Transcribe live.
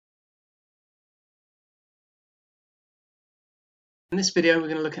In this video, we're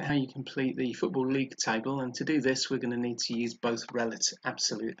going to look at how you complete the Football League table, and to do this, we're going to need to use both relative,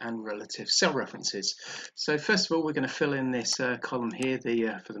 absolute and relative cell references. So first of all, we're going to fill in this column here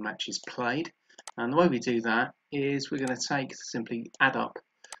for the matches played, and the way we do that is we're going to simply add up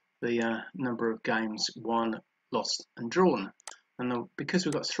the number of games won, lost and drawn. And because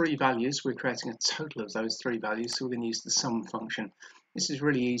we've got three values, we're creating a total of those three values, so we're going to use the sum function. This is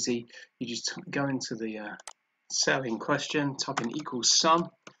really easy. You just go into the cell in question, type in equals sum,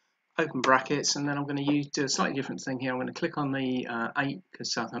 open brackets, and then I'm going to do a slightly different thing here. I'm going to click on the 8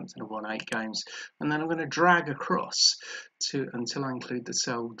 because Southampton have won 8 games, and then I'm going to drag across until I include the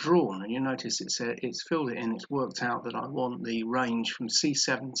cell drawn. And you'll notice it's filled it in. It's worked out that I want the range from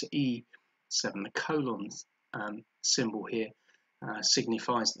C7 to E7. The colon symbol here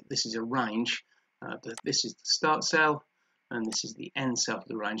signifies that this is a range. This is the start cell, and this is the end cell for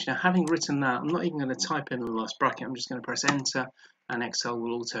the range. Now, having written that, I'm not even going to type in the last bracket. I'm just going to press enter, and Excel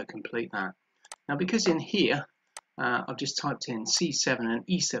will auto complete that. Now, because in here I've just typed in C7 and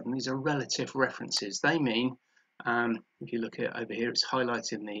E7, these are relative references. They mean, if you look at over here, it's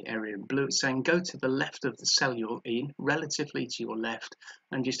highlighted in the area in blue. It's saying go to the left of the cell you're in, relatively to your left,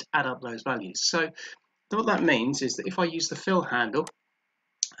 and just add up those values. So what that means is that if I use the fill handle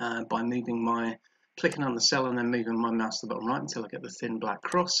by clicking on the cell and then moving my mouse to the bottom right until I get the thin black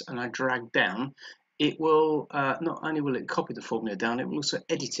cross, and I drag down, it will not only will it copy the formula down, it will also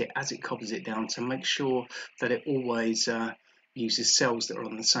edit it as it copies it down to make sure that it always uses cells that are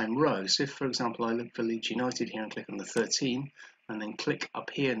on the same row. So if, for example, I look for Leeds United here and click on the 13 and then click up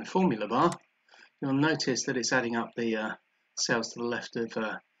here in the formula bar, you'll notice that it's adding up the cells to the left of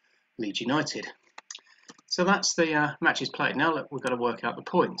Leeds United. So that's the matches played. Now look, we've got to work out the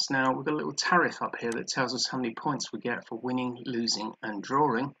points. Now we've got a little tariff up here that tells us how many points we get for winning, losing and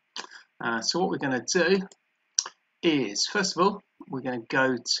drawing. So what we're going to do is, first of all, we're going to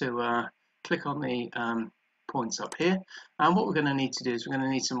go to click on the points up here, and what we're going to need to do is we're going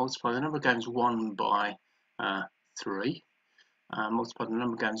to need to multiply the number of games won by 3, multiply the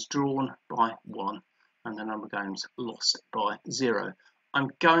number of games drawn by 1, and the number of games lost by 0. I'm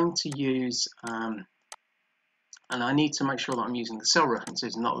going to use and I need to make sure that I'm using the cell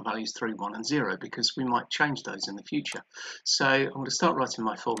references and not the values 3, 1 and 0, because we might change those in the future. So I'm going to start writing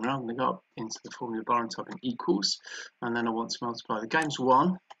my formula. I'm going to go up into the formula bar and type in equals, and then I want to multiply the games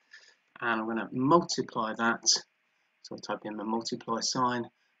won, and I'm going to multiply that. So I type in the multiply sign,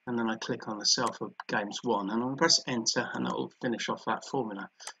 and then I click on the cell for games won, and I'm going to press enter, and that will finish off that formula.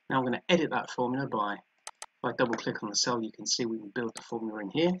 Now I'm going to edit that formula by, if I double click on the cell, you can see we can build the formula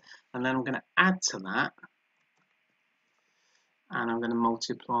in here, and then I'm going to add to that, and I'm going to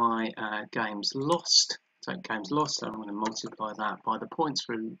multiply games lost. So games lost, I'm going to multiply that by the points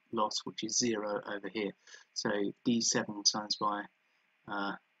for loss, which is 0 over here. So D7 times by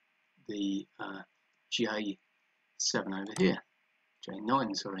the J7 over here.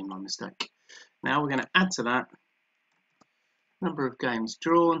 J9, sorry, my mistake. Now we're going to add to that number of games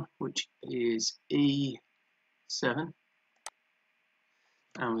drawn, which is E7. And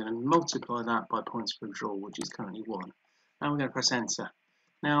we're going to multiply that by points for draw, which is currently 1. And we're going to press enter.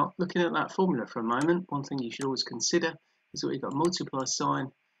 Now, looking at that formula for a moment, one thing you should always consider is that we've got a multiply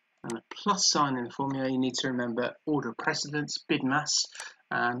sign and a plus sign in the formula. You need to remember order of precedence, bid mass,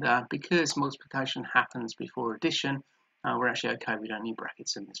 and because multiplication happens before addition, we're actually okay. We don't need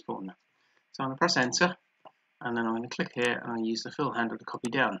brackets in this formula. So I'm going to press enter, and then I'm going to click here and I'll use the fill handle to copy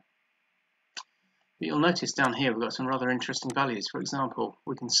down. But you'll notice down here we've got some rather interesting values. For example,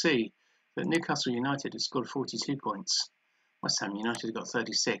 we can see that Newcastle United has scored 42 points. West Ham United have got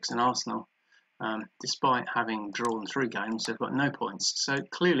 36, and Arsenal, despite having drawn 3 games, they've got no points. So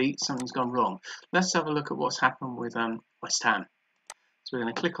clearly something's gone wrong. Let's have a look at what's happened with West Ham. So we're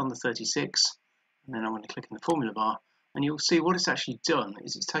going to click on the 36, and then I'm going to click in the formula bar, and you'll see what it's actually done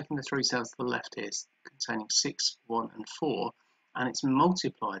is it's taken the 3 cells to the left here, containing 6, 1 and 4, and it's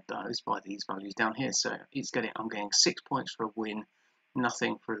multiplied those by these values down here. So I'm getting 6 points for a win,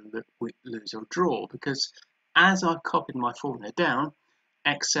 nothing for a lose or draw, because as I've copied my formula down,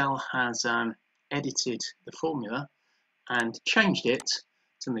 Excel has edited the formula and changed it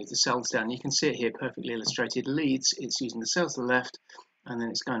to move the cells down. You can see it here perfectly illustrated. Leeds, it's using the cells to the left, and then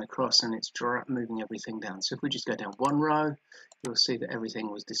it's going across and it's moving everything down. So if we just go down 1 row, you'll see that everything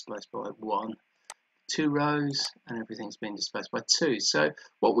was displaced by 1, 2 rows, and everything's been displaced by 2. So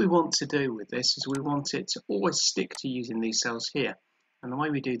what we want to do with this is we want it to always stick to using these cells here. And the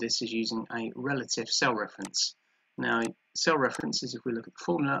way we do this is using a relative cell reference. Now, cell references, if we look at the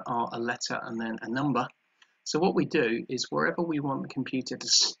formula, are a letter and then a number. So what we do is wherever we want the computer to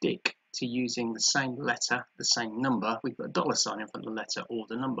stick to using the same letter, the same number, we put a dollar sign in front of the letter or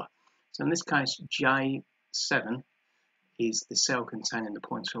the number. So in this case, J7 is the cell containing the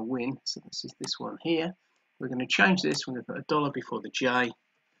points for a win. So this is this one here. We're going to change this. We're going to put a dollar before the J,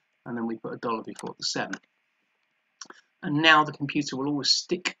 and then we put a dollar before the 7. And now the computer will always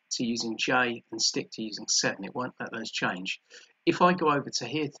stick to using J and stick to using 7. It won't let those change. If I go over to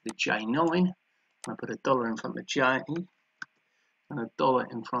here to the J9, I put a dollar in front of the J and a dollar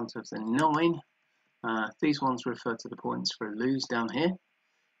in front of the 9. These ones refer to the points for a lose down here.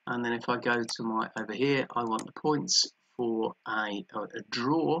 And then if I go to my over here, I want the points for a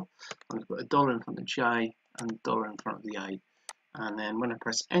draw. I'm going to put a dollar in front of the J and a dollar in front of the 8. And then when I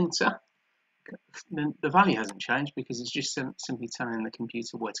press enter, the value hasn't changed because it's just simply telling the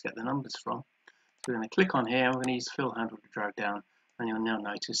computer where to get the numbers from. So we're going to click on here, we're going to use the fill handle to drag down, and you'll now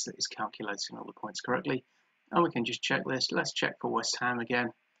notice that it's calculating all the points correctly. And we can just check this. Let's check for West Ham again,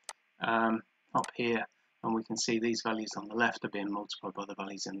 up here, and we can see these values on the left are being multiplied by the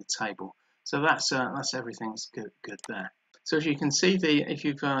values in the table. So that's everything's good there. So as you can see, if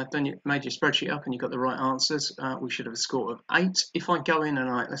you've made your spreadsheet up and you've got the right answers, we should have a score of 8. If I go in and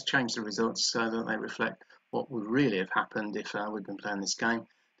let's change the results so that they reflect what would really have happened if we'd been playing this game.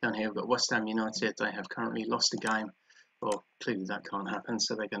 Down here we've got West Ham United. They have currently lost a game. Well, clearly that can't happen,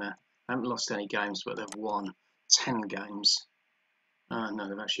 so they haven't lost any games, but they've won 10 games. No,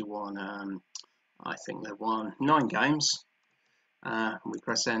 they've actually won, I think they've won 9 games. We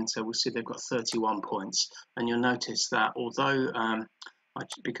press enter, we'll see they've got 31 points, and you'll notice that although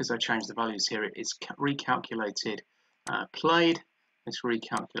because I changed the values here, it's recalculated played, it's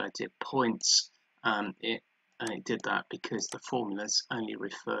recalculated points, and it did that because the formulas only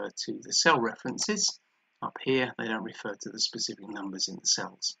refer to the cell references up here. They don't refer to the specific numbers in the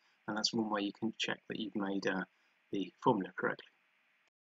cells, and that's one way you can check that you've made the formula correctly.